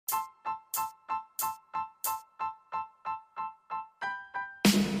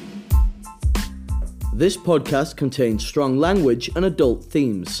This podcast contains strong language and adult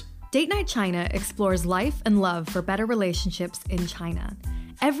themes. Date Night China explores life and love for better relationships in China.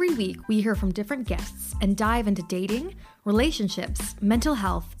 Every week, we hear from different guests and dive into dating, relationships, mental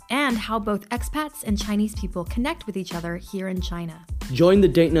health, and how both expats and Chinese people connect with each other here in China. Join the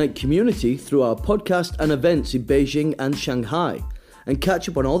Date Night community through our podcast and events in Beijing and Shanghai, and catch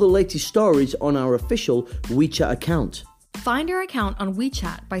up on all the latest stories on our official WeChat account. Find our account on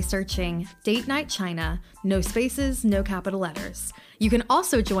WeChat by searching Date Night China, no spaces, no capital letters. You can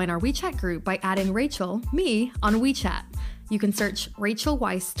also join our WeChat group by adding Rachel, me, on WeChat. You can search Rachel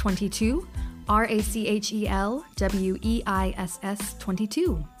Weiss 22, RACHEL WEISS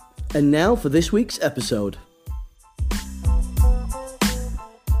 22. And now for this week's episode.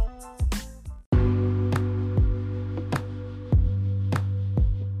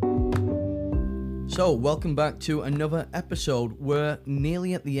 So, welcome back to another episode. We're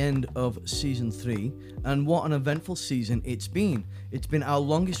nearly at the end of Season 3, and what an eventful season it's been. It's been our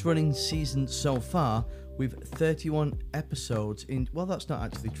longest running season so far, with 31 episodes in... Well, that's not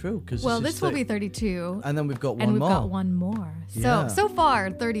actually true, because this will be 32. And then we've got one more. And we've got one more. Yeah. So far,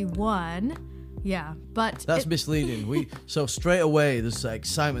 31. Yeah, but... That's misleading. So straight away, there's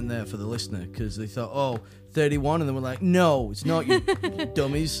excitement there for the listener, because they thought, 31, and then we're like, no, it's not, you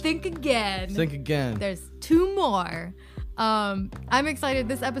dummies. Think again. There's two more. I'm excited.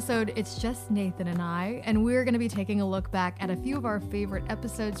 This episode, it's just Nathan and I, and we're going to be taking a look back at a few of our favorite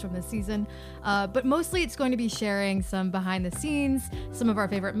episodes from the season, but mostly it's going to be sharing some behind the scenes, some of our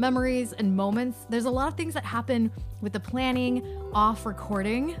favorite memories and moments. There's a lot of things that happen with the planning, off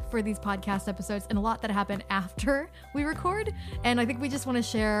recording for these podcast episodes, and a lot that happen after we record, and I think we just want to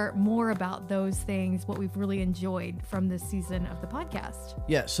share more about those things, what we've really enjoyed from this season of the podcast.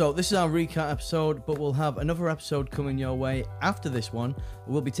 Yeah, so this is our recap episode, but we'll have another episode coming your way after this one.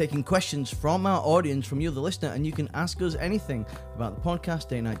 We'll be taking questions from our audience, from you, the listener, and you can ask us anything about the podcast,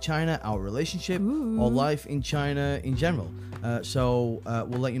 Date Night China, our relationship, or life in China in general. So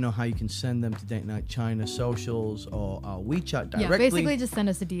we'll let you know how you can send them to Date Night China socials or our WeChat directly. Yeah, basically just send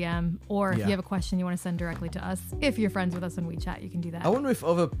us a DM, or if you have a question you want to send directly to us. If you're friends with us on WeChat, you can do that. I wonder if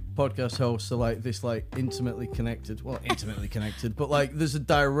other podcast hosts are like this, like intimately connected. Well, intimately connected, but like there's a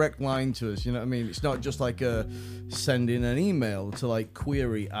direct line to us. You know what I mean? It's not just like a sending an email to like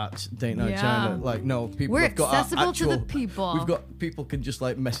query at Date Night China. Like no, people we're have got accessible actual, to the people. We've got people can just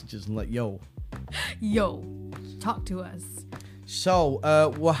like message us and like yo, talk to us. So,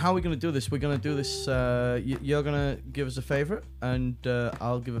 how are we going to do this? We're going to do this, you're going to give us a favourite, and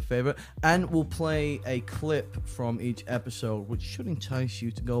I'll give a favourite, and we'll play a clip from each episode, which should entice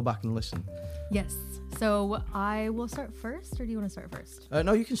you to go back and listen. Yes. So, I will start first, or do you want to start first?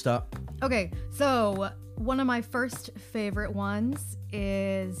 No, you can start. Okay, so one of my first favourite ones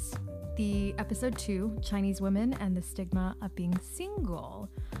is the episode 2, Chinese Women and the Stigma of Being Single.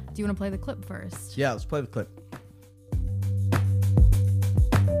 Do you want to play the clip first? Yeah, let's play the clip.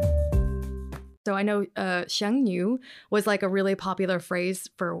 So I know Sheng Niu was like a really popular phrase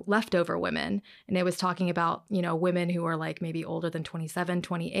for leftover women. And it was talking about, women who are like maybe older than 27,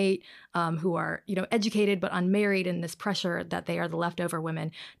 28, who are, educated but unmarried, and this pressure that they are the leftover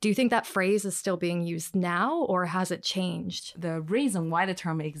women. Do you think that phrase is still being used now, or has it changed? The reason why the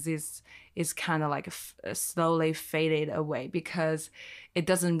term exists is kind of like slowly faded away because it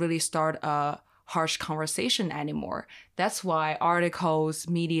doesn't really start a harsh conversation anymore. That's why articles,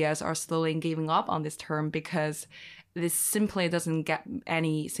 medias are slowly giving up on this term, because this simply doesn't get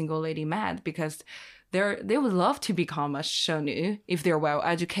any single lady mad, because they would love to become a shenu if they're well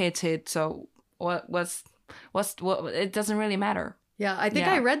educated. So what it doesn't really matter. Yeah, I think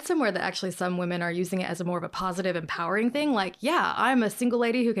I read somewhere that actually some women are using it as a more of a positive, empowering thing. Like, yeah, I'm a single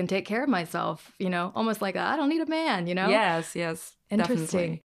lady who can take care of myself, almost like I don't need a man, Yes, Interesting.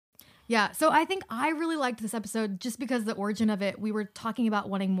 Definitely. Yeah, so I think I really liked this episode just because the origin of it, we were talking about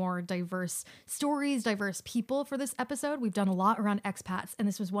wanting more diverse stories, diverse people for this episode. We've done a lot around expats, and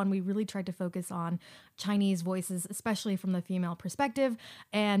this was one we really tried to focus on Chinese voices, especially from the female perspective.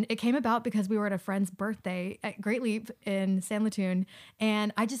 And it came about because we were at a friend's birthday at Great Leap in San Latun,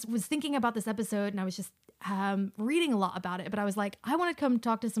 and I just was thinking about this episode, and I was just reading a lot about it, but I was like, I want to come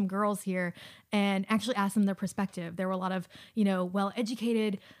talk to some girls here and actually ask them their perspective. There were a lot of,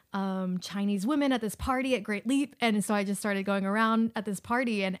 well-educated Chinese women at this party at Great Leap. And so I just started going around at this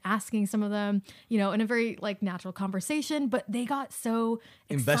party and asking some of them, you know, in a very like natural conversation, but they got so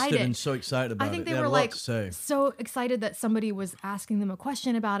invested and so excited about it. I think they were like so excited that somebody was asking them a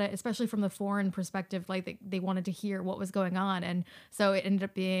question about it, especially from the foreign perspective. Like they wanted to hear what was going on. And so it ended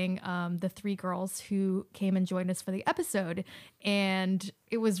up being the 3 girls who came and joined us for the episode. And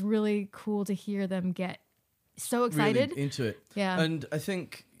it was really cool to hear them get so excited. Really into it. Yeah. And I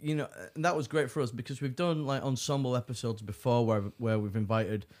think, you know, that was great for us because we've done like ensemble episodes before where we've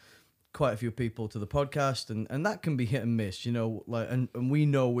invited quite a few people to the podcast, and that can be hit and miss, you know, like, and we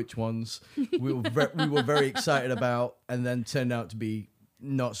know which ones we were very excited about and then turned out to be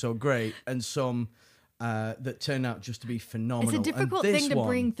not so great, and some that turned out just to be phenomenal. It's a difficult thing to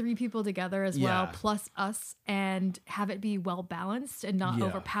bring 3 people together as well, plus us, and have it be well balanced and not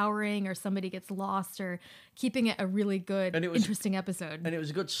overpowering or somebody gets lost, or keeping it a really good, interesting episode. And it was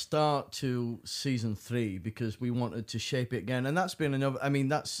a good start to season 3 because we wanted to shape it again. And that's been another, I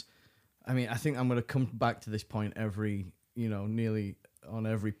think I'm going to come back to this point nearly on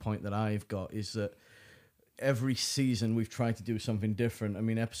every point that I've got, is that every season we've tried to do something different. I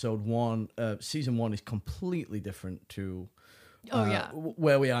mean, season 1 is completely different to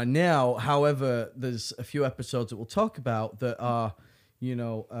where we are now. However, there's a few episodes that we'll talk about that are, you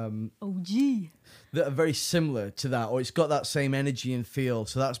know, that are very similar to that, or it's got that same energy and feel.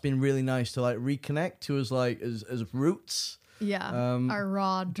 So that's been really nice to like reconnect to us, like as roots. Yeah, our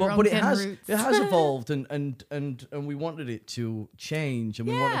raw drunken roots. It has evolved, and we wanted it to change, and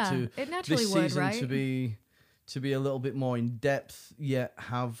we wanted this season to be a little bit more in depth, yet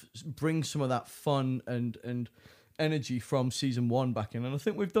bring some of that fun and energy from season 1 back in, and I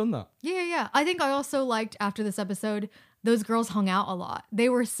think we've done that. Yeah. I think I also liked after this episode, those girls hung out a lot. It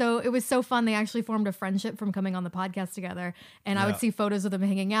was so fun. They actually formed a friendship from coming on the podcast together. And I would see photos of them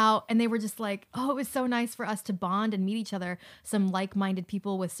hanging out, and they were just like, oh, it was so nice for us to bond and meet each other. Some like-minded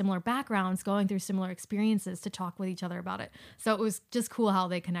people with similar backgrounds going through similar experiences to talk with each other about it. So it was just cool how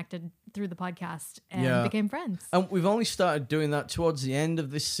they connected through the podcast and became friends. And we've only started doing that towards the end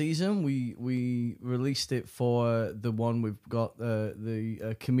of this season. We released it for the one we've got,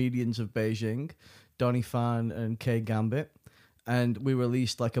 the comedians of Beijing, Donnie Fan and Kay Gambit, and we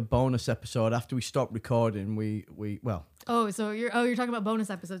released like a bonus episode after we stopped recording. So you're talking about bonus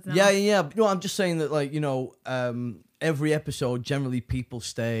episodes now? Yeah. No, I'm just saying that, like, you know, every episode generally people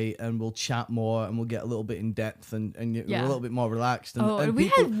stay and we'll chat more and we'll get a little bit in depth and we're a little bit more relaxed. And we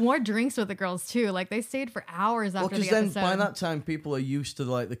had more drinks with the girls too. Like they stayed for hours after the episode. Because then by that time people are used to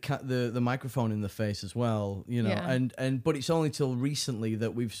like the microphone in the face as well, you know. Yeah. But it's only till recently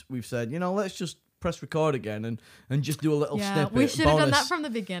that we've said, you know, let's just press record again and just do a little snippet. We should have done that from the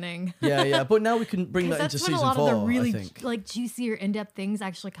beginning. Yeah. But now we can bring that into season 4. That's when a lot of the really like juicy or in-depth things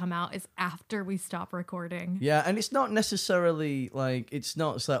actually come out, is after we stop recording. Yeah, and it's not necessarily like it's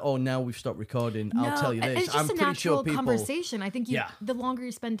like, oh, now we've stopped recording. No, I'll tell you this. It's just a natural conversation. I think the longer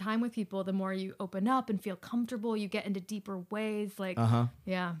you spend time with people, the more you open up and feel comfortable. You get into deeper ways. Like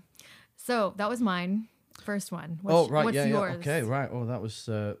yeah. So that was mine. First one. What's yours? Okay, right. Oh, that was.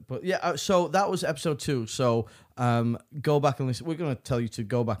 So that was episode 2. So go back and listen. We're going to tell you to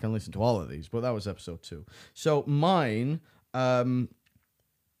go back and listen to all of these, but that was episode 2. So mine. This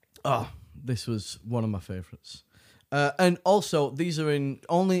was one of my favorites, and also these are in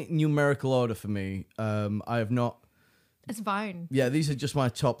only numerical order for me. I have not. It's fine. Yeah, these are just my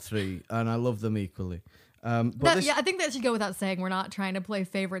top 3, and I love them equally. I think that should go without saying. We're not trying to play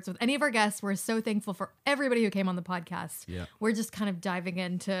favorites with any of our guests. We're so thankful for everybody who came on the podcast. Yeah. We're just kind of diving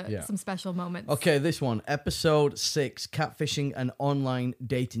into some special moments. Okay, this one, episode 6, catfishing and online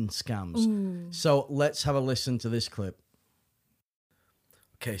dating scams. Ooh. So let's have a listen to this clip.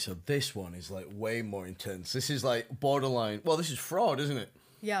 Okay, so this one is like way more intense. This is like borderline. Well, this is fraud, isn't it?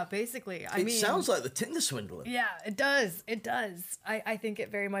 Yeah, basically. It sounds like the Tinder swindler. Yeah, it does. I think it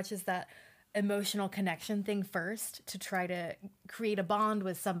very much is that emotional connection thing first, to try to create a bond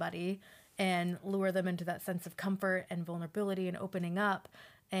with somebody and lure them into that sense of comfort and vulnerability and opening up,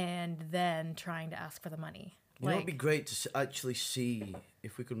 and then trying to ask for the money. You know, it'd be great to actually see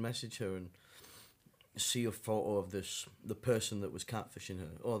if we could message her and see a photo of the person that was catfishing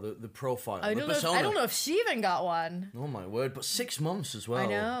her, or the profile. I don't know if she even got one. Oh my word! But 6 months as well. I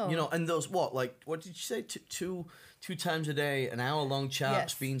know. You know, and those what did you say? Two times a day, an hour-long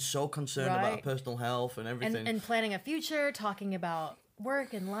chats, being so concerned about personal health and everything. And planning a future, talking about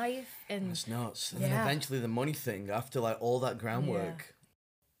work and life. And it's nuts. And then eventually the money thing, after like all that groundwork.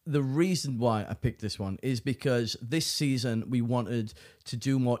 the reason why I picked this one is because this season we wanted to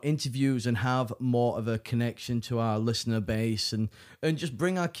do more interviews and have more of a connection to our listener base and just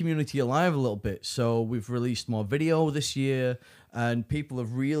bring our community alive a little bit. So we've released more video this year, and people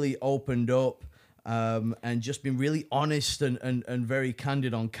have really opened up and just been really honest and very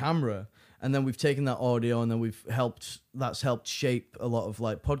candid on camera. And then we've taken that audio and then that's helped shape a lot of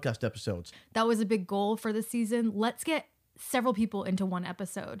like podcast episodes. That was a big goal for the season. Let's get several people into one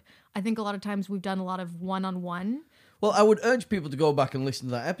episode. I think a lot of times we've done a lot of one-on-one. Well, I would urge people to go back and listen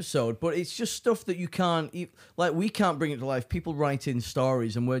to that episode, but it's just stuff that you can't, like we can't bring it to life. People write in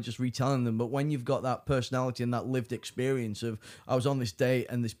stories and we're just retelling them. But when you've got that personality and that lived experience of, I was on this date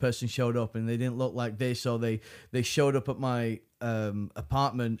and this person showed up and they didn't look like this, or they showed up at my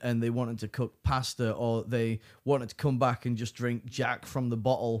apartment and they wanted to cook pasta, or they wanted to come back and just drink Jack from the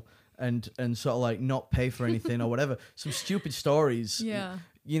bottle and sort of like not pay for anything or whatever. Some stupid stories. Yeah.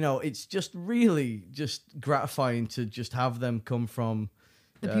 You know, it's just really just gratifying to just have them come from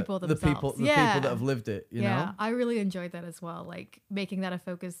the people themselves. The people that have lived it, you know? I really enjoyed that as well. Like making that a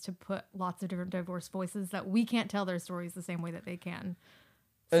focus to put lots of different diverse voices that we can't tell their stories the same way that they can.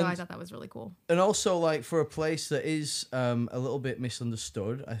 So I thought that was really cool. And also like for a place that is a little bit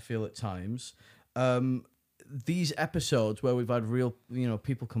misunderstood, I feel at times, these episodes where we've had real,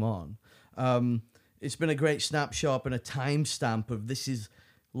 people come on, it's been a great snapshot and a timestamp of this is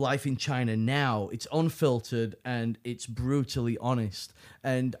life in China now. It's unfiltered and it's brutally honest.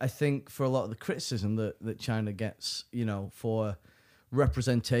 And I think for a lot of the criticism that China gets, for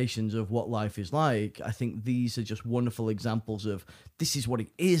representations of what life is like, I think these are just wonderful examples of this is what it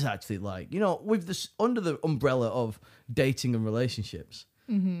is actually like, with this under the umbrella of dating and relationships.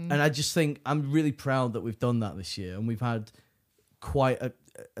 Mm-hmm. And I just think I'm really proud that we've done that this year, and we've had quite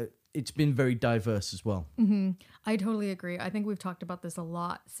it's been very diverse as well. Mm-hmm. I totally agree. I think we've talked about this a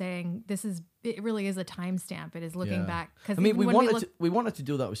lot, saying it really is a timestamp. It is looking back. I mean, we wanted to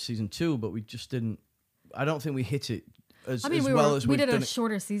do that with season 2, but we just didn't. I don't think we hit it as well as we did a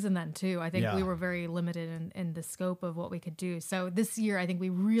shorter season then too. I think we were very limited in the scope of what we could do. So this year, I think we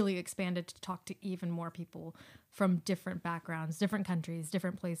really expanded to talk to even more people from different backgrounds, different countries,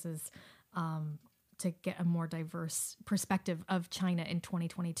 different places, to get a more diverse perspective of China in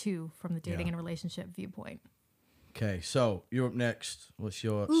 2022 from the dating and relationship viewpoint. Okay, so you're up next. What's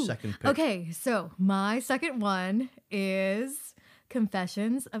your second pick? Okay, so my second one is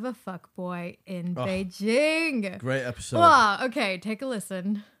Confessions of a Fuckboy in Beijing. Great episode. Wow, okay, take a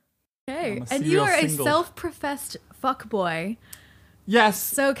listen. Okay, and you are a self-professed fuckboy. Yes.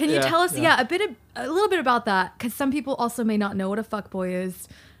 So can you tell us, a little bit about that? Because some people also may not know what a fuckboy is.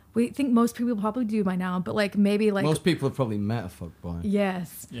 We think most people probably do by now, but most people have probably met a fuckboy.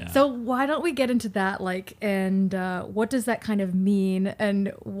 Yes. Yeah. So why don't we get into that, and what does that kind of mean,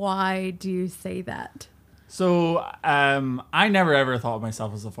 and why do you say that? So I never ever thought of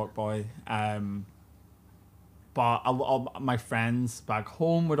myself as a fuckboy, but my friends back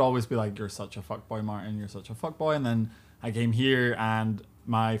home would always be like, "You're such a fuckboy, Martin. You're such a fuckboy." And then I came here, and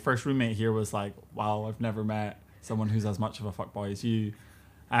my first roommate here was like, "Wow, I've never met someone who's as much of a fuckboy as you."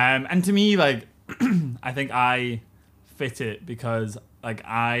 And to me, like, I think I fit it because, like,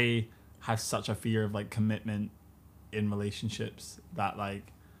 I have such a fear of, like, commitment in relationships that, like,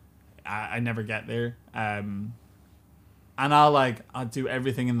 I never get there. And I'll do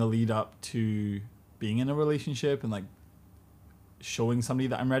everything in the lead up to being in a relationship and, like, showing somebody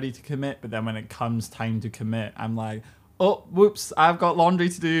that I'm ready to commit. But then when it comes time to commit, I'm like, oh, whoops, I've got laundry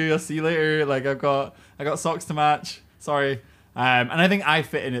to do. I'll see you later. Like, I got socks to match. Sorry. And I think I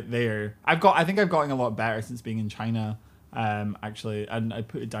fit in it there. I think I've gotten a lot better since being in China, actually. And I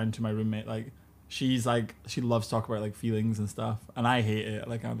put it down to my roommate. Like, she loves to talk about, like, feelings and stuff. And I hate it,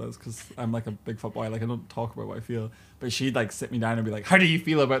 like, I does, because I'm, like, a big fuck boy. Like, I don't talk about what I feel. But she'd, like, sit me down and be like, how do you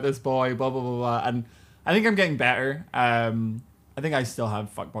feel about this boy? Blah, blah, blah, blah. And I think I'm getting better. I think I still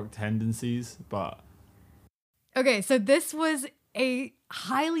have fuckboy tendencies, but... Okay, so this was a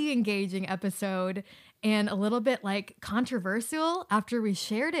highly engaging episode and a little bit controversial after we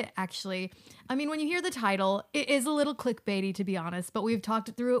shared it, actually. I mean, when you hear the title, it is a little clickbaity, to be honest, but we've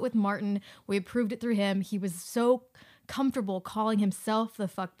talked through it with Martin. We approved it through him. He was so comfortable calling himself the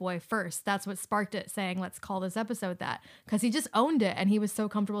fuckboy first. That's what sparked it, saying, let's call this episode that. Because he just owned it, and he was so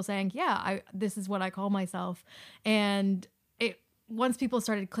comfortable saying, this is what I call myself. And once people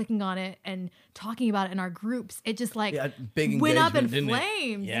started clicking on it and talking about it in our groups, it just like big went up in engagement, didn't it?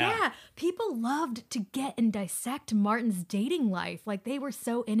 flames. Yeah. People loved to get and dissect Martin's dating life. Like they were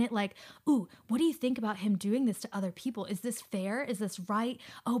so in it, like, ooh, what do you think about him doing this to other people? Is this fair? Is this right?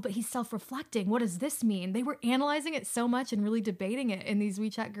 Oh, but he's self-reflecting. What does this mean? They were analyzing it so much and really debating it in these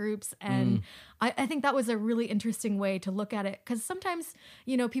WeChat groups. And I think that was a really interesting way to look at it, because sometimes,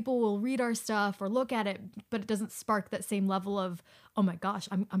 you know, people will read our stuff or look at it, but it doesn't spark that same level of, oh my gosh,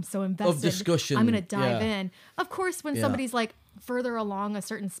 I'm so invested. Of discussion. I'm going to dive in. Of course, when somebody's like further along a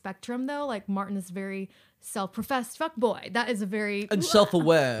certain spectrum, though, like Martin is very self-professed fuckboy. That is a very... And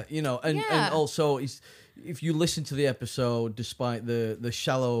self-aware, you know, and also if you listen to the episode, despite the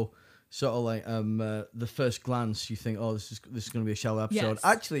shallow sort of like the first glance, you think, oh, this is going to be a shallow episode. Yes.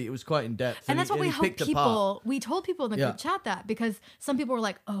 Actually, it was quite in depth, and that's what we hope people. We told people in the Yeah. group chat that, because some people were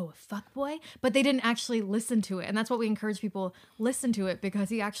like, "Oh, fuckboy," but they didn't actually listen to it, and that's what we encourage people: listen to it, because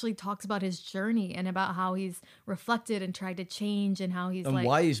he actually talks about his journey and about how he's reflected and tried to change, and how he's and like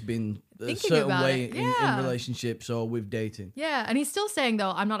why he's been a thinking certain about way it. in Yeah. relationships or with dating. Yeah, and he's still saying,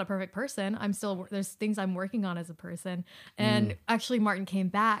 though, I'm not a perfect person. There's things I'm working on as a person. And actually, Martin came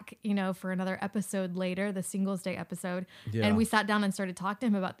back, you know, for another episode later, the Singles Day episode. Yeah. And we sat down and started talking to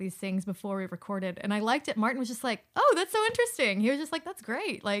him about these things before we recorded. And I liked it. Martin was just like, oh, that's so interesting. He was just like, that's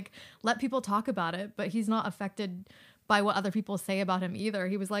great. Like, let people talk about it. But he's not affected by what other people say about him either.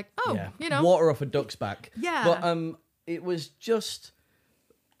 He was like, oh, you know. Water off a duck's back. Yeah. But it was just...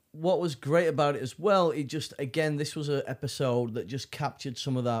 What was great about it as well, it just, again, this was an episode that just captured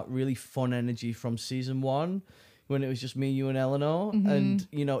some of that really fun energy from season 1 when it was just me, you, and Eleanor. And,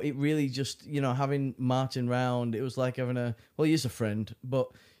 you know, it really just, you know, having Martin round, it was like having he is a friend, but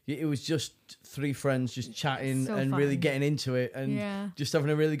it was just 3 friends just chatting So and fun. really getting into it and just having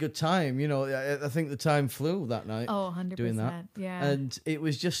a really good time. You know, I think the time flew that night. Oh, 100%. Doing that. Yeah. And it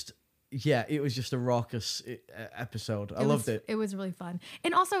was just... Yeah, it was just a raucous episode. I loved it. It was really fun.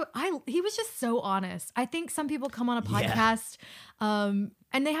 And also, he was just so honest. I think some people come on a podcast and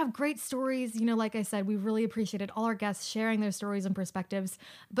they have great stories. You know, like I said, we really appreciated all our guests sharing their stories and perspectives.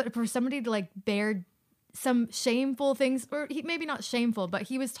 But for somebody to like bear some shameful things, or maybe not shameful, but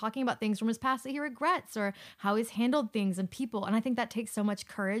he was talking about things from his past that he regrets or how he's handled things and people. And I think that takes so much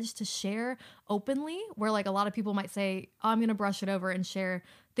courage to share openly, where like a lot of people might say, oh, I'm going to brush it over and share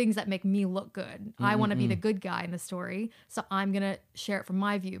things that make me look good. I want to be the good guy in the story, so I'm going to share it from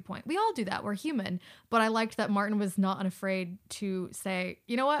my viewpoint. We all do that. We're human. But I liked that Martin was not afraid to say,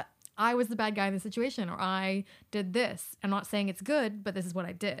 you know what? I was the bad guy in the situation, or I did this. I'm not saying it's good, but this is what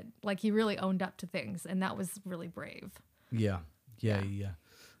I did. Like, he really owned up to things, and that was really brave. Yeah.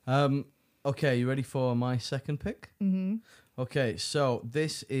 Okay, you ready for my second pick? Mm-hmm. Okay, so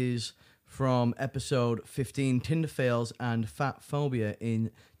this is from episode 15, Tinder Fails and Fat Phobia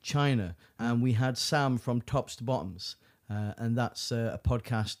in China. And we had Sam from Tops to Bottoms. And that's a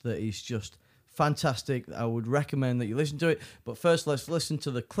podcast that is just fantastic. I would recommend that you listen to it. But first, let's listen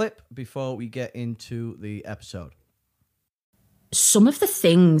to the clip before we get into the episode. Some of the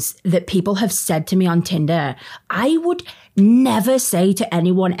things that people have said to me on Tinder, I would never say to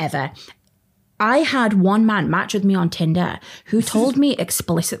anyone ever. I had one man match with me on Tinder who told me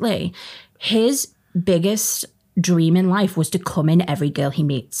explicitly his biggest dream in life was to come in every girl he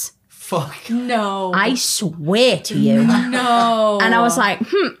meets. Fuck. No. I swear to you. No. And I was like,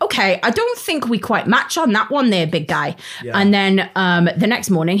 okay, I don't think we quite match on that one there, big guy. Yeah. And then the next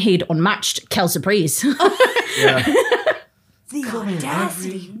morning he'd unmatched Kelsey Breeze. Yeah. The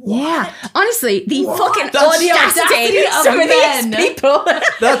audacity. Yeah. Honestly, the fucking That's- audacity of of some of these men. people.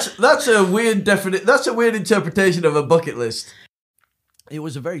 That's a weird That's a weird interpretation of a bucket list. It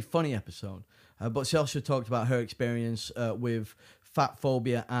was a very funny episode, but she also talked about her experience with fat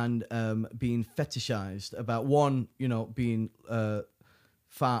phobia and being fetishized. About one, you know, being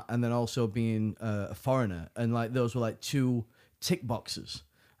fat, and then also being a foreigner, and like those were like 2 tick boxes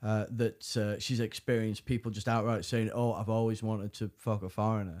that she's experienced. People just outright saying, "Oh, I've always wanted to fuck a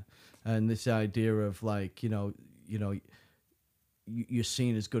foreigner," and this idea of like, you know. You're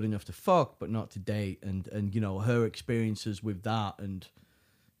seen as good enough to fuck, but not to date, and you know, her experiences with that, and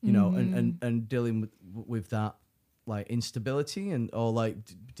you know, and dealing with that, like instability, and or like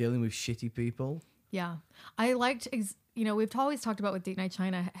dealing with shitty people. Yeah. I liked, you know, we've always talked about with Date Night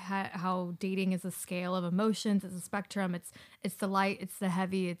China how dating is a scale of emotions. It's a spectrum. It's the light, it's the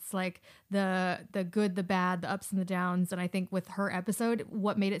heavy, it's like the good, the bad, the ups and the downs. And I think with her episode,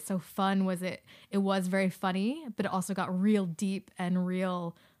 what made it so fun was it was very funny, but it also got real deep and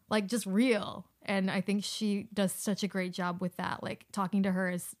real, like just real. And I think she does such a great job with that. Like talking to her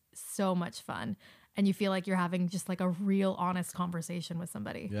is so much fun. and you feel like you're having just like a real honest conversation with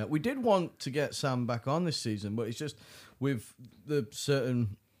somebody. Yeah, we did want to get Sam back on this season, but it's just with the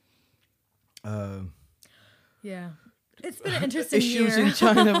certain It's been an interesting issues year. in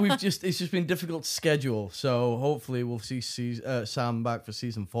China. It's just been difficult to schedule. So hopefully we'll see Sam back for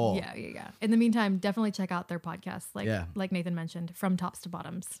season 4. Yeah. In the meantime, definitely check out their podcast, like Nathan mentioned, From Tops to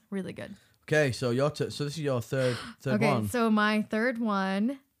Bottoms. Really good. Okay, so so this is your third okay, one. So my third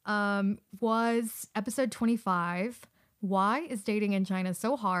one was episode 25. Why is dating in China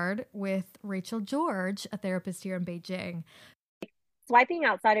so hard? With Rachel George, a therapist here in Beijing. Swiping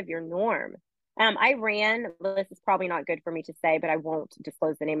outside of your norm. I ran, this is probably not good for me to say, but I won't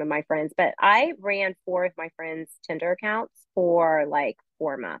disclose the name of my friends, but I ran 4 of my friends' Tinder accounts for like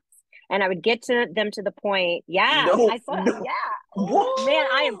 4 months. And I would get to them to the point, I saw, What? man,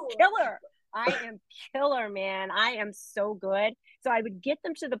 I am killer. Man. I am so good. So I would get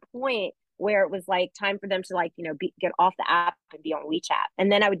them to the point where it was like time for them to like, get off the app and be on WeChat.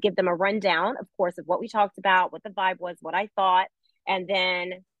 And then I would give them a rundown, of course, of what we talked about, what the vibe was, what I thought. And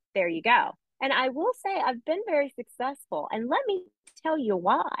then there you go. And I will say I've been very successful. And let me tell you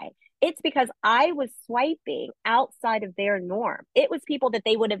why. It's because I was swiping outside of their norm. It was people that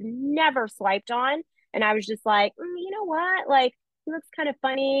they would have never swiped on. And I was just like, you know what? Like, he looks kind of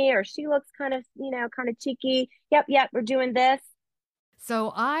funny, or she looks kind of, kind of cheeky. Yep, we're doing this.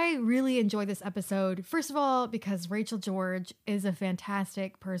 So I really enjoy this episode. First of all, because Rachel George is a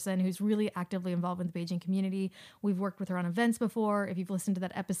fantastic person who's really actively involved in the Beijing community. We've worked with her on events before. If you've listened to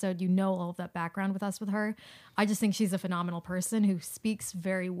that episode, you know all of that background with us with her. I just think she's a phenomenal person who speaks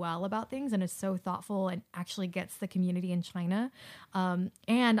very well about things and is so thoughtful and actually gets the community in China.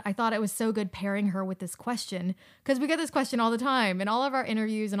 And I thought it was so good pairing her with this question, because we get this question all the time in all of our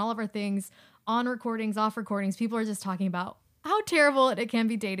interviews and all of our things, on recordings, off recordings. People are just talking about how terrible it can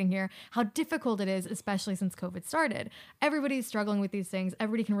be dating here, how difficult it is, especially since COVID started. Everybody's struggling with these things.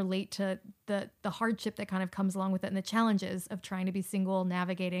 Everybody can relate to the hardship that kind of comes along with it and the challenges of trying to be single,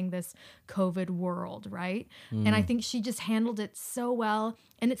 navigating this COVID world, right? And I think she just handled it so well.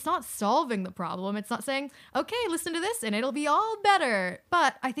 And it's not solving the problem. It's not saying, okay, listen to this and it'll be all better.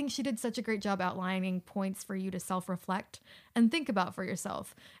 But I think she did such a great job outlining points for you to self-reflect and think about for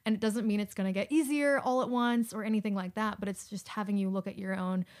yourself. And it doesn't mean it's going to get easier all at once or anything like that, but it's just having you look at your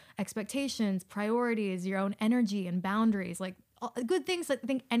own expectations, priorities, your own energy and boundaries, like good things that I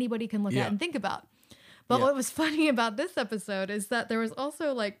think anybody can look at and think about. But what was funny about this episode is that there was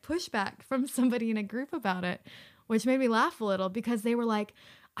also like pushback from somebody in a group about it, which made me laugh a little, because they were like,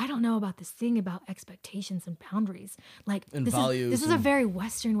 I don't know about this thing about expectations and boundaries. Like, and this is a very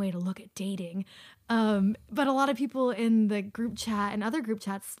Western way to look at dating. But a lot of people in the group chat and other group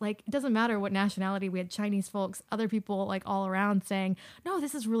chats, like, it doesn't matter what nationality. We had Chinese folks, other people like all around saying, no,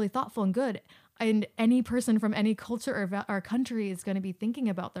 this is really thoughtful and good. And any person from any culture or country is going to be thinking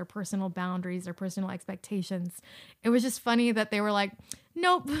about their personal boundaries or personal expectations. It was just funny that they were like,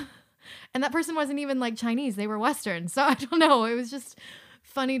 nope. And that person wasn't even like Chinese. They were Western. So I don't know. It was just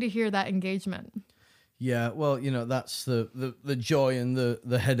funny to hear that engagement. Yeah, well, that's the joy and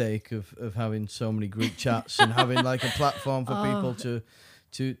the headache of having so many group chats and having like a platform for people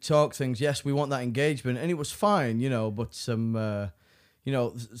to talk things. Yes, we want that engagement, and it was fine, but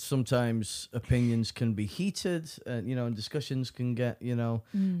sometimes opinions can be heated, and discussions can get, out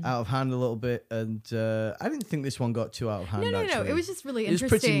of hand a little bit. And I didn't think this one got too out of hand. No. It was just really interesting.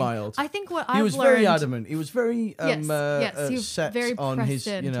 It was pretty mild. I think what he was very adamant. He was very yes, he was set very on his,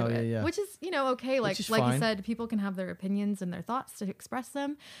 into it, which is okay. Like you said, people can have their opinions and their thoughts to express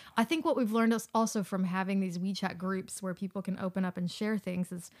them. I think what we've learned also from having these WeChat groups where people can open up and share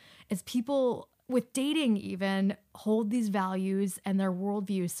things is people with dating even hold these values and their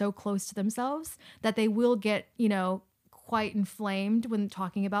worldview so close to themselves that they will get, quite inflamed when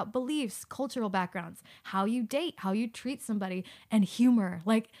talking about beliefs, cultural backgrounds, how you date, how you treat somebody, and humor.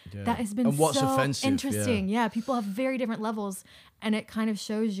 Like that has been so offensive, interesting. Yeah, people have very different levels, and it kind of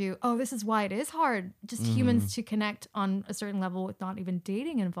shows you, oh, this is why it is hard just humans to connect on a certain level with not even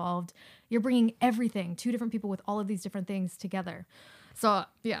dating involved. You're bringing everything, 2 different people with all of these different things together. So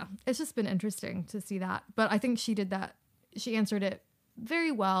yeah, it's just been interesting to see that. But I think she did that. She answered it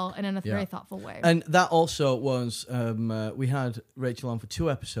very well and in a very thoughtful way. And that also was, we had Rachel on for 2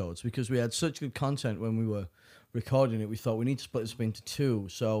 episodes because we had such good content when we were recording it. We thought we need to split this up into 2.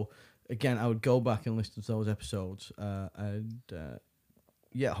 So again, I would go back and listen to those episodes.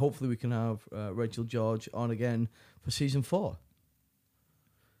 Hopefully we can have Rachel George on again for season 4.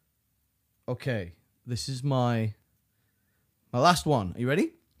 Okay, this is my last one. Are you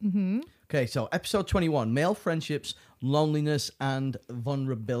ready? Mm-hmm. Okay, so episode 21, male friendships, loneliness, and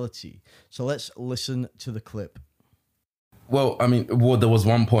vulnerability. So let's listen to the clip. Well, I mean, there was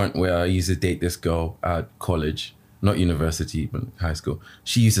one point where I used to date this girl at college, not university, but high school.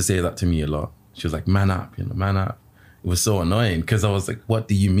 She used to say that to me a lot. She was like, man up, man up. It was so annoying because I was like, what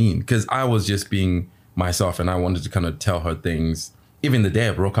do you mean? Because I was just being myself and I wanted to kind of tell her things. Even the day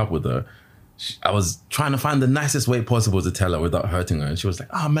I broke up with her, I was trying to find the nicest way possible to tell her without hurting her. And she was like,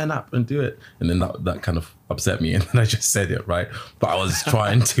 man up and do it. And then that kind of upset me. And then I just said it, right? But I was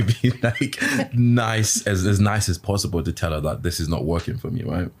trying to be like nice as possible to tell her that this is not working for me,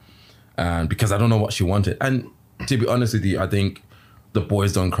 right? And because I don't know what she wanted. And to be honest with you, I think the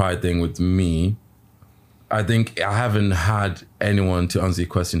boys don't cry thing with me, I think I haven't had anyone, to answer your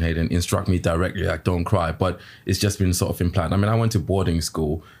question, Hayden, instruct me directly, like, don't cry. But it's just been sort of implied. I mean, I went to boarding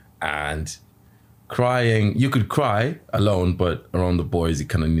school and crying, you could cry alone, but around the boys, it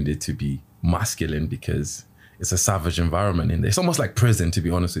kind of needed to be masculine because it's a savage environment in there. It's almost like prison, to be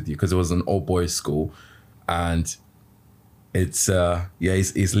honest with you, because it was an all boys school and it's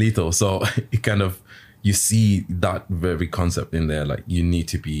lethal. So it kind of, you see that very concept in there, like you need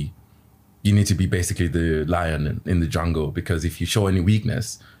to be basically the lion in the jungle, because if you show any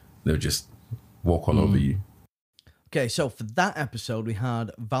weakness, they'll just walk all over you. Okay, so for that episode, we had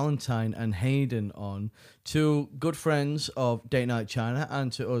Valentine and Hayden on, two good friends of Date Night China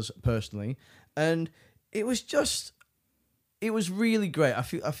and to us personally. And it was really great. I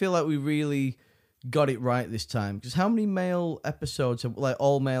feel like we really got it right this time. Because how many male episodes, like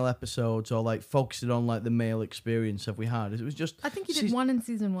all male episodes, or like focusing on like the male experience have we had? It was just... I think you did one in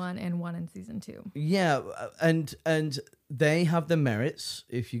season 1 and one in season 2. Yeah, and they have the merits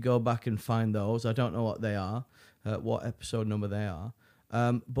if you go back and find those. I don't know what they are. What episode number they are,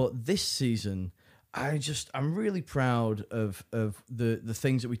 but this season, I'm really proud of the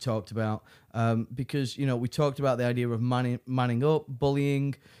things that we talked about, because we talked about the idea of manning up,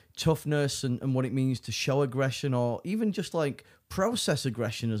 bullying, toughness, and what it means to show aggression or even just like process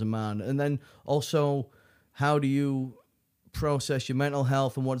aggression as a man, and then also how do you process your mental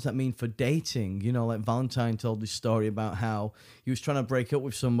health and what does that mean for dating? Like Valentine told this story about how he was trying to break up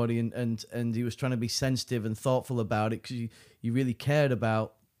with somebody and he was trying to be sensitive and thoughtful about it because he really cared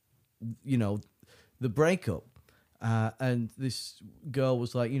about the breakup, and this girl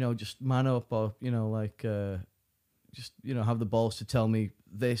was like, just man up, or just have the balls to tell me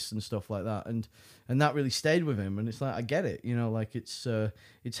this and stuff like that, and that really stayed with him. And it's like, I get it, like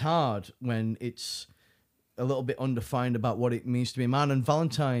it's hard when it's a little bit undefined about what it means to be a man. And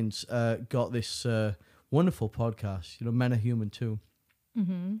Valentine's got this wonderful podcast, Men Are Human Too.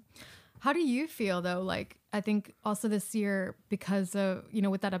 Mm-hmm. How do you feel though? Like, I think also this year, because of,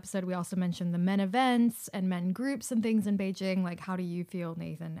 with that episode, we also mentioned the men events and men groups and things in Beijing. Like, how do you feel,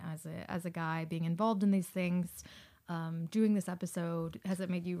 Nathan, as a guy being involved in these things? Doing this episode, has it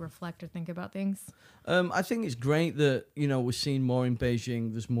made you reflect or think about things? I think it's great that, we're seeing more in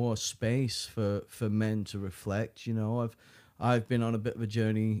Beijing. There's more space for men to reflect. I've been on a bit of a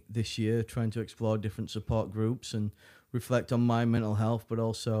journey this year trying to explore different support groups and reflect on my mental health, but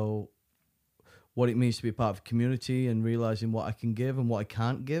also what it means to be a part of a community and realizing what I can give and what I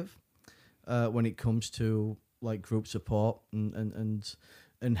can't give when it comes to like group support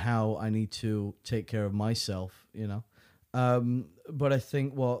and how I need to take care of myself, But I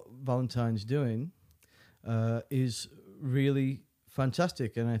think what Valentine's doing is really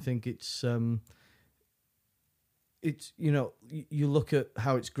fantastic. And I think it's you look at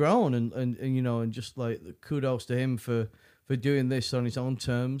how it's grown and just like kudos to him for doing this on his own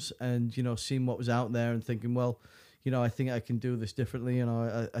terms and, seeing what was out there and thinking, well, I think I can do this differently.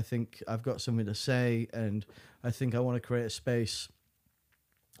 I think I've got something to say and I think I want to create a space.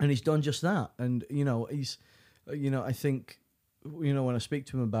 And he's done just that. And, he's, I think, when I speak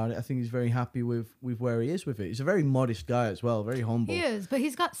to him about it, I think he's very happy with where he is with it. He's a very modest guy as well, very humble. He is, but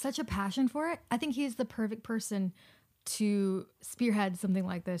he's got such a passion for it. I think he's the perfect person to spearhead something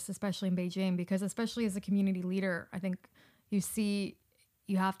like this, especially in Beijing, because especially as a community leader, I think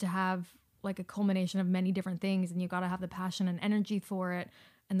you have to have like a culmination of many different things, and you got to have the passion and energy for it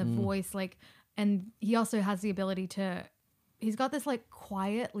and the voice. And he also has the ability to... He's got this like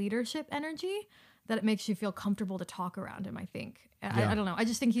quiet leadership energy that it makes you feel comfortable to talk around him, I think. I don't know. I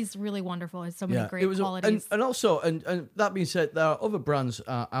just think he's really wonderful. He has so many great qualities. And also, and that being said, there are other brands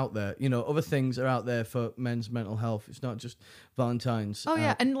out there, other things are out there for men's mental health. It's not just Valentine's. Oh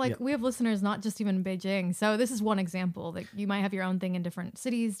yeah. And we have listeners, not just even in Beijing. So this is one example. Like you might have your own thing in different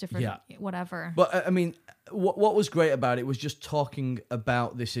cities, different whatever. But I mean, what was great about it was just talking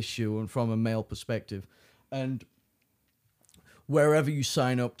about this issue and from a male perspective. And wherever you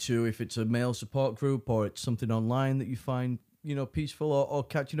sign up to, if it's a male support group or it's something online that you find, peaceful, or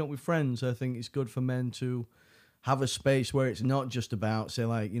catching up with friends, I think it's good for men to have a space where it's not just about, say,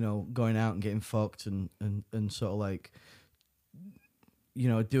 like, going out and getting fucked and sort of like,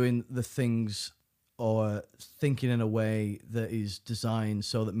 doing the things or thinking in a way that is designed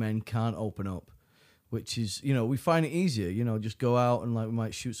so that men can't open up, which is, we find it easier, just go out and like we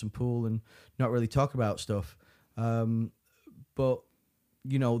might shoot some pool and not really talk about stuff. But,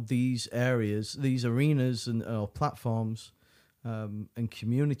 these areas, these arenas and platforms and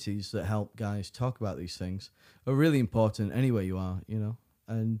communities that help guys talk about these things are really important anywhere you are,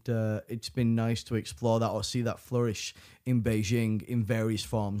 And it's been nice to explore that or see that flourish in Beijing in various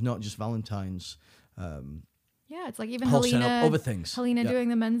forms, not just Valentine's. Yeah, it's like even Helena, other things. Helena doing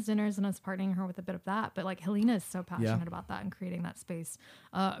the men's dinners and us partnering her with a bit of that. But like Helena is so passionate about that and creating that space.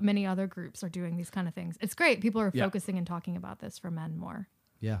 Many other groups are doing these kind of things. It's great. People are focusing and talking about this for men more.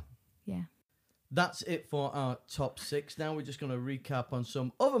 Yeah. Yeah. That's it for our top 6. Now we're just going to recap on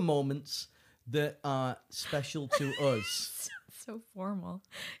some other moments that are special to us. So formal.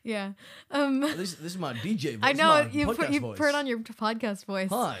 Yeah. This is my DJ voice. I know you voice. put on your podcast voice.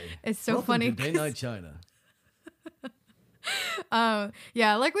 Hi. It's so Welcome funny. to Day Night China.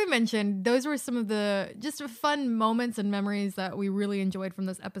 Yeah, like we mentioned, those were some of the just fun moments and memories that we really enjoyed from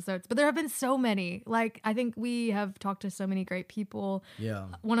those episodes. But there have been so many. Like, I think we have talked to so many great people. Yeah.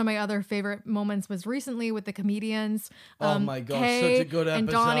 One of my other favorite moments was recently with the comedians. Oh my gosh, Kay such a good and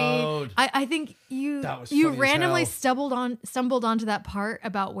episode. Donnie. I think you randomly stumbled onto that part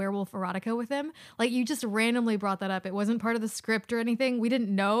about werewolf erotica with him. Like, you just randomly brought that up. It wasn't part of the script or anything. We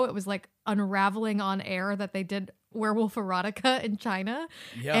didn't know. It was like unraveling on air that they did werewolf erotica in China.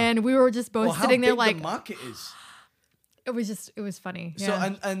 Yeah. And we were just both sitting there like, the market is. It was funny. So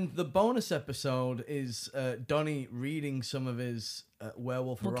Yeah. and the bonus episode is Donnie reading some of his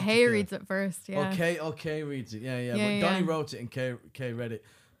werewolf erotica. Kay reads it first. Yeah. Okay, reads it. Yeah. But Donnie wrote it and Kay read it.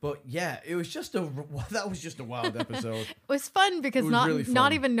 But yeah, it was just that was just a wild episode. It was fun because really fun.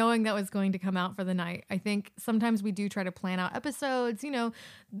 not even knowing that was going to come out for the night. I think sometimes we do try to plan out episodes,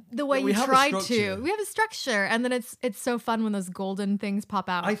 the way you try to. We have a structure, and then it's so fun when those golden things pop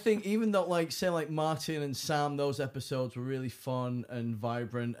out. I think even though like Martin and Sam, those episodes were really fun and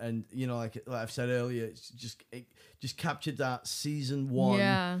vibrant, and like I've said earlier, it just captured that season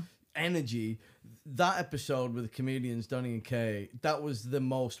 1 energy. That episode with the comedians Donnie and Kay, that was the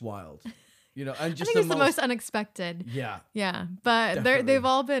most wild, and just I think it's the most unexpected. Yeah, but they've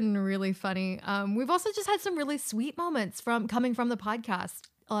all been really funny. We've also just had some really sweet moments coming from the podcast.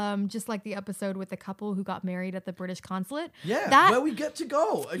 Just like the episode with the couple who got married at the British consulate. Yeah, where we get to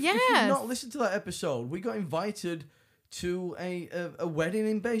go. If you've not listened to that episode, we got invited to a wedding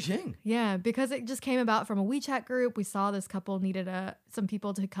in Beijing. Yeah, because it just came about from a WeChat group. We saw this couple needed some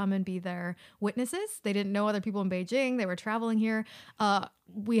people to come and be their witnesses. They didn't know other people in Beijing. They were traveling here.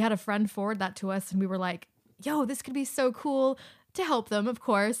 We had a friend forward that to us, and we were like, yo, this could be so cool. To help them, of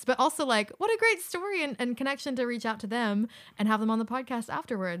course, but also like, what a great story and connection to reach out to them and have them on the podcast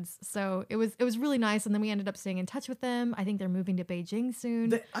afterwards. So it was really nice, and then we ended up staying in touch with them. I think they're moving to Beijing soon.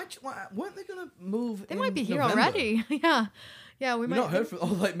 Weren't they going to move? They might be here already. Yeah, we might. Not heard from. Oh,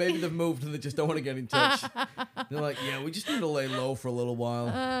 like maybe they've moved and they just don't want to get in touch. They're like, yeah, we just need to lay low for a little while.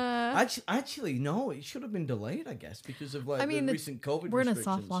 Actually, no, it should have been delayed, I guess, because of the recent COVID. We're in a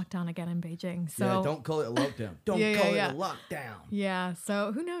restrictions. soft lockdown again in Beijing. So yeah, don't call it a lockdown. Don't call it a lockdown. Yeah,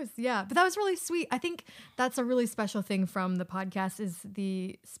 so who knows? Yeah, but that was really sweet. I think that's a really special thing from the podcast is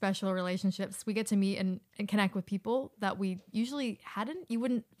the special relationships. We get to meet and connect with people that we usually you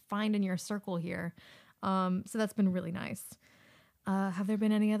wouldn't find in your circle here. So that's been really nice. Have there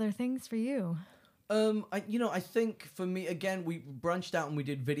been any other things for you? I think for me, again, we branched out and we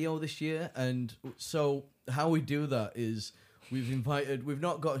did video this year. And so how we do that is we've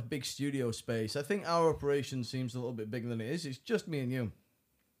not got a big studio space. I think our operation seems a little bit bigger than it is. It's just me and you.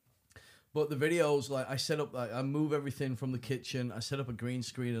 But the videos, like I set up, I move everything from the kitchen. I set up a green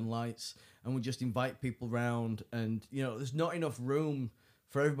screen and lights, and we just invite people around. And, there's not enough room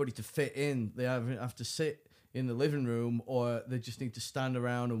for everybody to fit in. They have to sit in the living room, or they just need to stand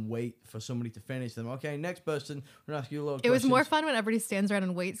around and wait for somebody to finish them. Okay, next person, we're going to ask you a lot of questions. It was more fun when everybody stands around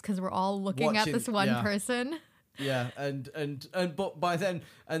and waits because we're all looking at this one person. Yeah, and but by then,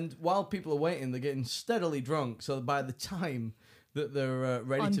 and while people are waiting, they're getting steadily drunk. So by the time that they're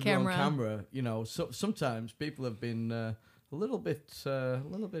ready to be on camera, so sometimes people have been a little bit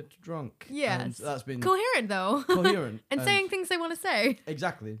drunk. Yes, and that's been coherent though. Coherent and saying things they want to say.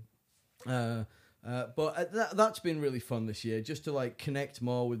 Exactly. But that's been really fun this year, just to connect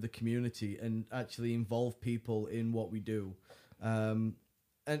more with the community and actually involve people in what we do. And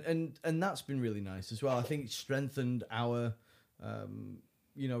that's been really nice as well. I think it's strengthened our,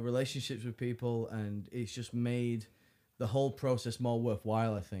 relationships with people, and it's just made the whole process more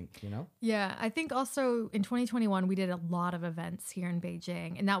worthwhile, I think, Yeah, I think also in 2021, we did a lot of events here in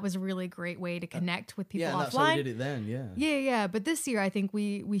Beijing, and that was a really great way to connect with people offline. Yeah, that's how we did it then, yeah. Yeah. But this year, I think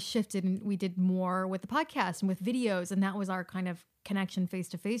we shifted and we did more with the podcast and with videos, and that was our kind of connection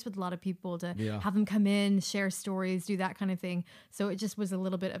face-to-face with a lot of people to have them come in, share stories, do that kind of thing. So it just was a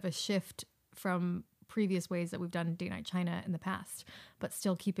little bit of a shift from previous ways that we've done Date Night China in the past, but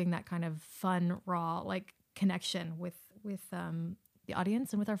still keeping that kind of fun, raw, like connection with the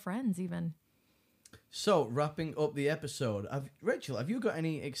audience and with our friends even. So, wrapping up the episode, Rachel, have you got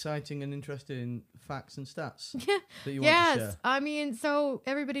any exciting and interesting facts and stats that you want to share? I mean, so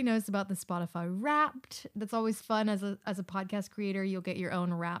everybody knows about the Spotify Wrapped. That's always fun as a podcast creator. You'll get your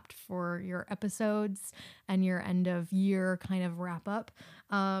own Wrapped for your episodes and your end of year kind of wrap up.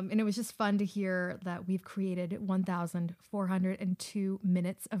 And it was just fun to hear that we've created 1,402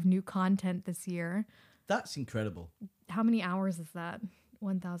 minutes of new content this year. That's incredible. How many hours is that?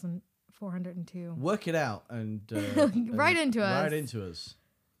 1,402. Work it out and right into us. Right into us.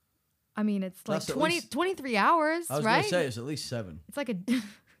 I mean, it's like 23 hours, right? I was going to say it's at least 7. It's like a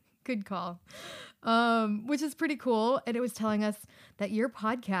good call, which is pretty cool. And it was telling us that your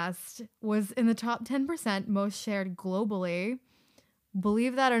podcast was in the top 10% most shared globally.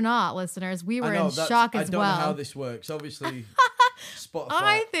 Believe that or not, listeners, we were in shock as well. I don't know how this works. Obviously, Spotify.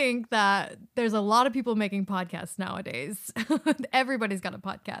 I think that there's a lot of people making podcasts nowadays. Everybody's got a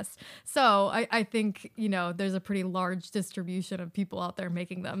podcast. So I think, there's a pretty large distribution of people out there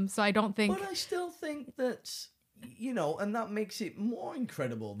making them. So I don't think... But I still think that, and that makes it more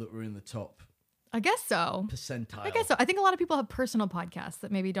incredible that we're in the top. I guess so. Percentile. I guess so. I think a lot of people have personal podcasts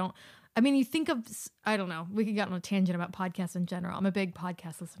that maybe don't... I mean, you think of... I don't know. We could get on a tangent about podcasts in general. I'm a big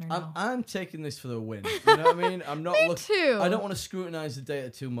podcast listener now. I'm taking this for the win. You know what I mean? I'm not... Me too. I don't want to scrutinize the data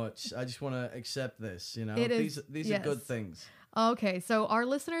too much. I just want to accept this, These are good things. Okay, so our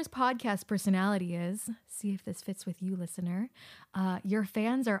listener's podcast personality is... See if this fits with you, listener. Your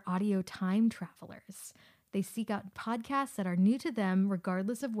fans are audio time travelers. They seek out podcasts that are new to them,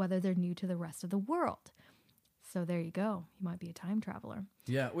 regardless of whether they're new to the rest of the world. So there you go. You might be a time traveler.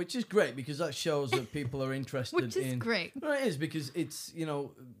 Yeah, which is great because that shows that people are interested in... Which is great. Well, it is because it's,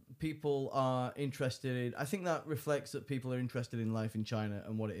 people are interested in... I think that reflects that people are interested in life in China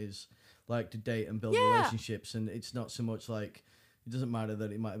and what it is like to date and build relationships. And it's not so much like... It doesn't matter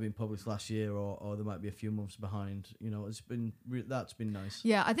that it might have been published last year or there might be a few months behind. That's been nice.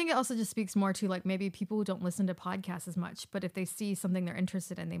 Yeah, I think it also just speaks more to like maybe people who don't listen to podcasts as much, but if they see something they're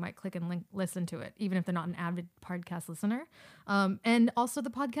interested in, they might click and listen to it, even if they're not an avid podcast listener. And also the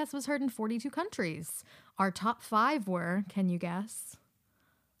podcast was heard in 42 countries. Our top 5 were, can you guess?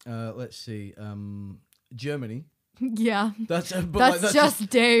 Let's see. Germany. Yeah. That's just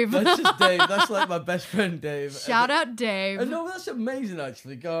Dave. That's just Dave. That's like my best friend Dave. Shout out Dave. No, that's amazing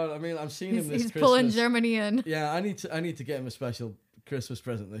actually. God, I mean, I'm seeing him this Christmas. He's pulling Germany in. Yeah, I need to get him a special Christmas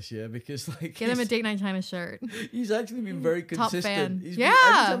present this year because get him a Date Night China shirt. He's actually been very consistent. Top fan.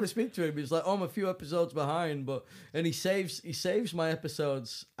 Every time I speak to him, he's like, "Oh, I'm a few episodes behind," and he saves my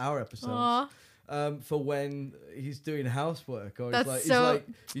episodes, our episodes. Aww. For when he's doing housework or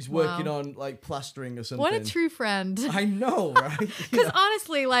he's working on like plastering or something. What a true friend. I know, right? Because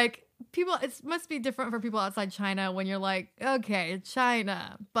honestly, like people, it must be different for people outside China when you're like, okay,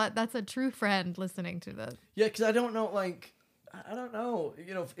 China, but that's a true friend listening to this. Yeah, because I don't know,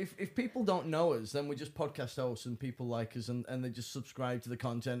 if people don't know us, then we're just podcast hosts and people like us and they just subscribe to the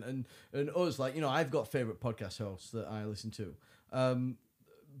content and us, I've got favorite podcast hosts that I listen to.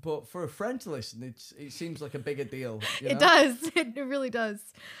 But for a friend to listen, it seems like a bigger deal. It does. It really does.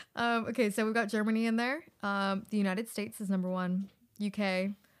 Okay, so we've got Germany in there. The United States is number 1.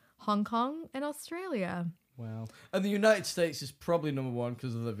 UK, Hong Kong, and Australia. Wow. And the United States is probably number 1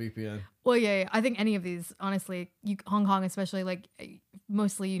 because of the VPN. Well, yeah. I think any of these, honestly, Hong Kong especially, like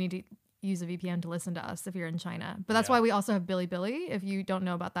mostly you need to use a VPN to listen to us if you're in China. But that's why we also have Bilibili. If you don't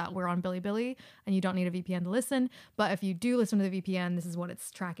know about that, we're on Bilibili and you don't need a VPN to listen. But if you do listen to the VPN, this is what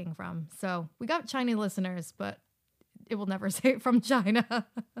it's tracking from. So we got Chinese listeners, but it will never say from China.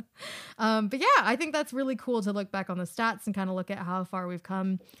 But yeah, I think that's really cool to look back on the stats and kind of look at how far we've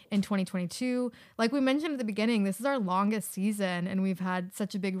come in 2022. Like we mentioned at the beginning, this is our longest season and we've had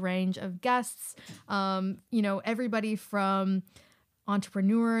such a big range of guests. Everybody from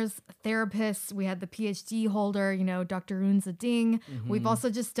entrepreneurs, therapists. We had the PhD holder, Dr. Runza Ding. Mm-hmm. We've also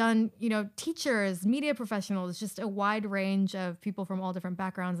just done, teachers, media professionals, just a wide range of people from all different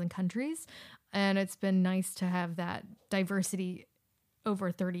backgrounds and countries. and it's been nice to have that diversity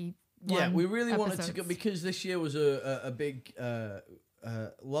over 30. Yeah, we really wanted episodes. to go because this year was a big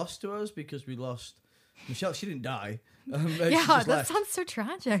loss to us because we lost Michelle. She didn't die. She Yeah, just that left. sounds so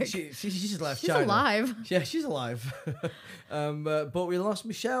tragic. She just left She's China. alive. Yeah, she's alive. But we lost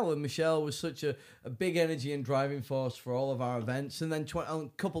Michelle, and Michelle was such a big energy and driving force for all of our events. And then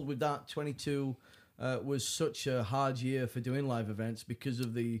coupled with that, 22 was such a hard year for doing live events because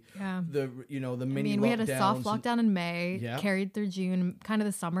of the mini we had a soft lockdowns lockdown in May, Yeah. carried through June, kind of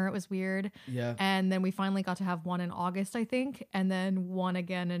the summer. It was weird. Yeah. And then we finally got to have one in August, I think, and then one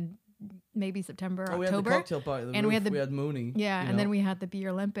again in maybe September, We had the October. cocktail party at the And we roof. had we had Mooney. Yeah, you and then know. we had the Beer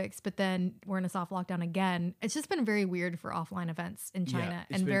Olympics, but then we're in a soft lockdown again. It's just been very weird for offline events in China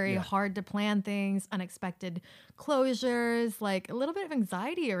it's and been- very yeah. hard to plan things, unexpected closures, like a little bit of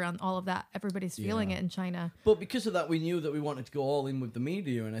anxiety around all of that. Everybody's feeling Yeah. it in China. But because of that, we knew that we wanted to go all in with the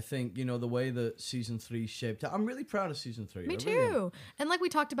media, and I think the way that season 3 shaped out. I'm really proud of season 3. Me I really am. too. And like we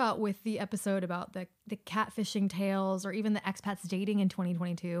talked about with the episode about the catfishing tales or even the expats dating in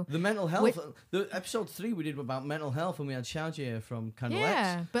 2022. The mental health. The episode 3 we did about mental health, and we had Xiaojie from Candle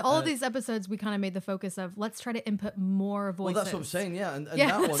Yeah, X. but all of these episodes we kind of made the focus of let's try to input more voices. Well, that's what I'm saying. Yeah, and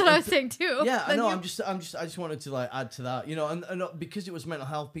Yeah, that that's one, what I was saying too. Yeah, I Then know. you- I just wanted to add to that, and because it was mental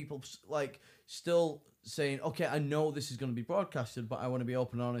health, people still saying, okay, I know this is going to be broadcasted, but I want to be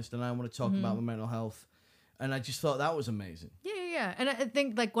open and honest, and I want to talk about my mental health, and I just thought that was amazing. Yeah. And I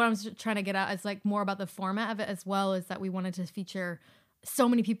think like what I'm trying to get at is like more about the format of it as well, is that we wanted to feature so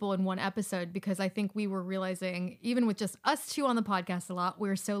many people in one episode because I think we were realizing, even with just us two on the podcast a lot,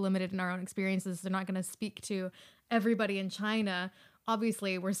 we're so limited in our own experiences. They're not going to speak to everybody in China.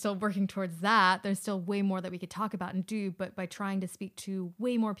 Obviously, we're still working towards that. There's still way more that we could talk about and do, but by trying to speak to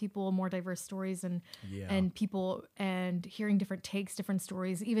way more people, more diverse stories and people and hearing different takes, different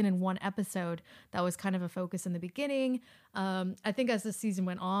stories, even in one episode, that was kind of a focus in the beginning. I think as the season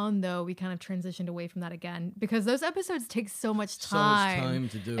went on, though, we kind of transitioned away from that again because those episodes take so much time. So much time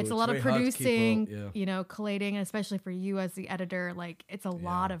to do. It's a lot of very hard to keep producing, up, collating, and especially for you as the editor, like it's a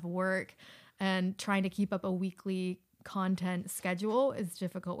lot of work and trying to keep up a weekly content schedule is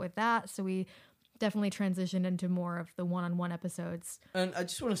difficult with that. So we definitely transitioned into more of the one-on-one episodes. And I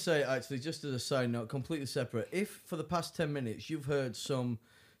just want to say, actually, just as a side note, completely separate, if for the past 10 minutes you've heard some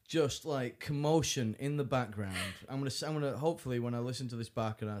just like commotion in the background, I'm gonna hopefully when I listen to this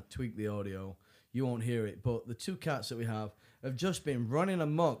back and I tweak the audio, you won't hear it. But the two cats that we have just been running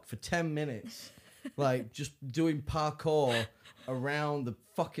amok for 10 minutes, like just doing parkour around the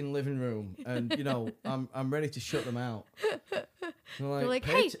fucking living room, and I'm ready to shut them out. They're like,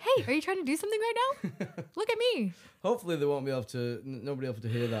 hey, are you trying to do something right now? Look at me. Hopefully they won't be able to. Nobody able to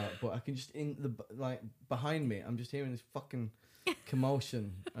hear that, but I can just behind me. I'm just hearing this fucking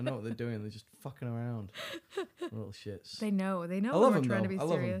commotion. I know what they're doing. They're just fucking around, little shits. They know. I when love we're them trying though. to be I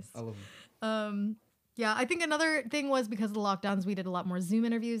love serious. them. I love them. Yeah, I think another thing was because of the lockdowns, we did a lot more Zoom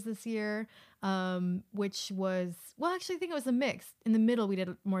interviews this year, which was, well, actually, I think it was a mix. In the middle, we did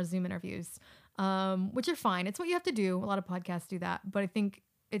more Zoom interviews, which are fine. It's what you have to do. A lot of podcasts do that. But I think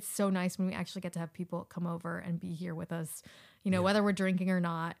it's so nice when we actually get to have people come over and be here with us, whether we're drinking or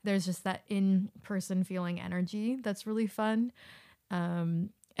not. There's just that in-person feeling energy that's really fun.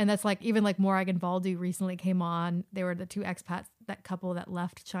 And that's like, even like Morag and Valdu recently came on. They were the two expats, that couple that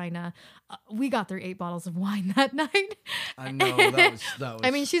left China. We got through 8 bottles of wine that night. I know, that was. I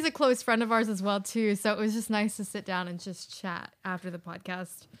mean, she's a close friend of ours as well, too. So it was just nice to sit down and just chat after the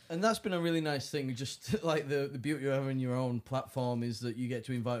podcast. And that's been a really nice thing. Just like the beauty of having your own platform is that you get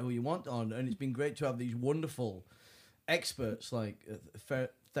to invite who you want on. And it's been great to have these wonderful experts like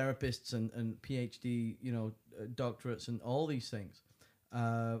therapists and PhD, doctorates and all these things.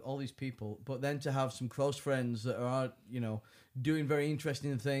 All these people, but then to have some close friends that are, doing very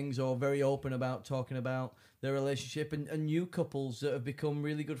interesting things or very open about talking about their relationship, and new couples that have become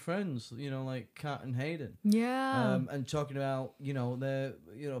really good friends, like Kat and Hayden. Yeah. And talking about, their,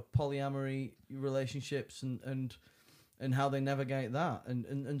 polyamory relationships and how they navigate that,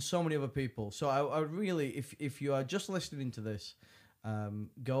 and so many other people. So I really, if you are just listening to this,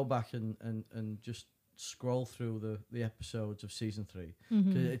 go back and just scroll through the episodes of season 3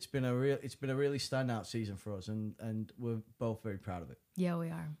 because it's been a really standout season for us, and we're both very proud of it. Yeah, we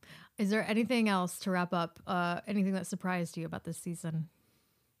are. Is there anything else to wrap up? Anything that surprised you about this season?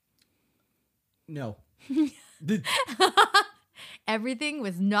 No. Everything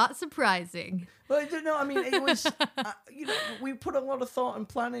was not surprising. Well, no, I mean, it was, we put a lot of thought and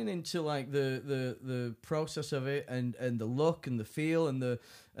planning into like the process of it, and the look and the feel and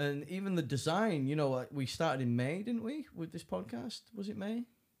even the design. Like we started in May, didn't we, with this podcast? Was it May?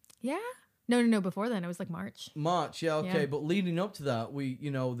 Yeah. No. Before then, it was like March. March, yeah, okay. Yeah. But leading up to that, we,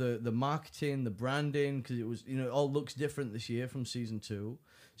 the marketing, the branding, because it was, it all looks different this year from season 2.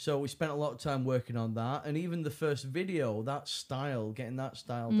 So we spent a lot of time working on that, and even the first video, that style, getting that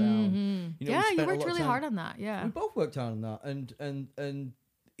style down. We Yeah, you spent a worked lot of really time- hard on that. Yeah. We both worked hard on that, and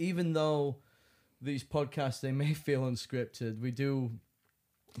even though these podcasts they may feel unscripted, we do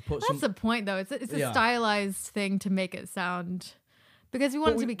put That's the point, though. It's a Yeah. stylized thing to make it sound, because we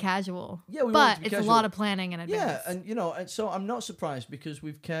want it to be casual. Yeah, we want it but to be it's casual. a lot of planning in advance. Yeah, and so I'm not surprised because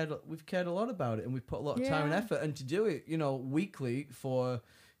we've cared a lot about it, and we've put a lot of time and Yeah. effort, and to do it, weekly for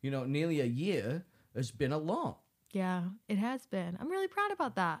nearly a year has been a lot. Yeah, it has been. I'm really proud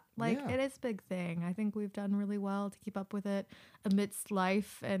about that. Like, Yeah. it is a big thing. I think we've done really well to keep up with it amidst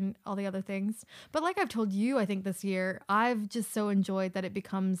life and all the other things. But like I've told you, I think this year, I've just so enjoyed that it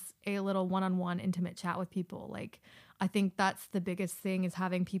becomes a little one-on-one intimate chat with people. Like, I think that's the biggest thing, is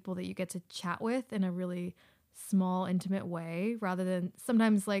having people that you get to chat with in a really small, intimate way, rather than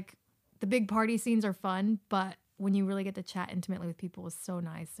sometimes like the big party scenes are fun, but when you really get to chat intimately with people is so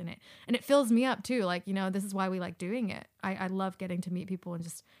nice, and it fills me up too. Like, this is why we like doing it. I love getting to meet people and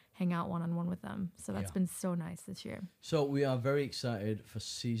just hang out one-on-one with them. So that's been so nice this year. So we are very excited for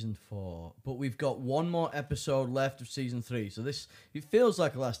season 4, but we've got one more episode left of season 3. So it feels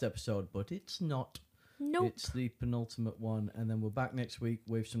like a last episode, but it's not. Nope. It's the penultimate one, and then we're back next week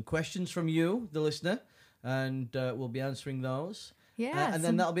with some questions from you, the listener, and we'll be answering those. Yeah. And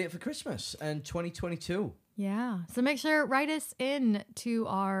then that'll be it for Christmas and 2022. Yeah. So make sure, write us in to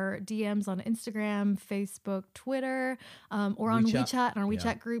our DMs on Instagram, Facebook, Twitter, or on WeChat, on our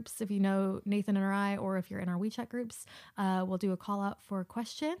WeChat groups. If you know Nathan and I, or if you're in our WeChat groups, we'll do a call out for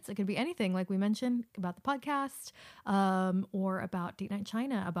questions. It could be anything, like we mentioned, about the podcast, or about Date Night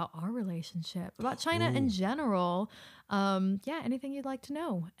China, about our relationship, about China in general. Anything you'd like to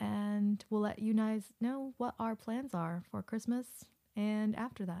know. And we'll let you guys know what our plans are for Christmas and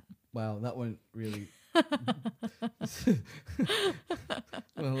after that. Wow, that went really... a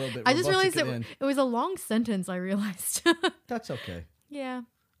little bit I just robotic realized at the end. it was a long sentence, I realized. That's okay. Yeah.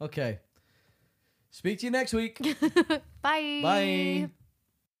 Okay. Speak to you next week. Bye. Bye.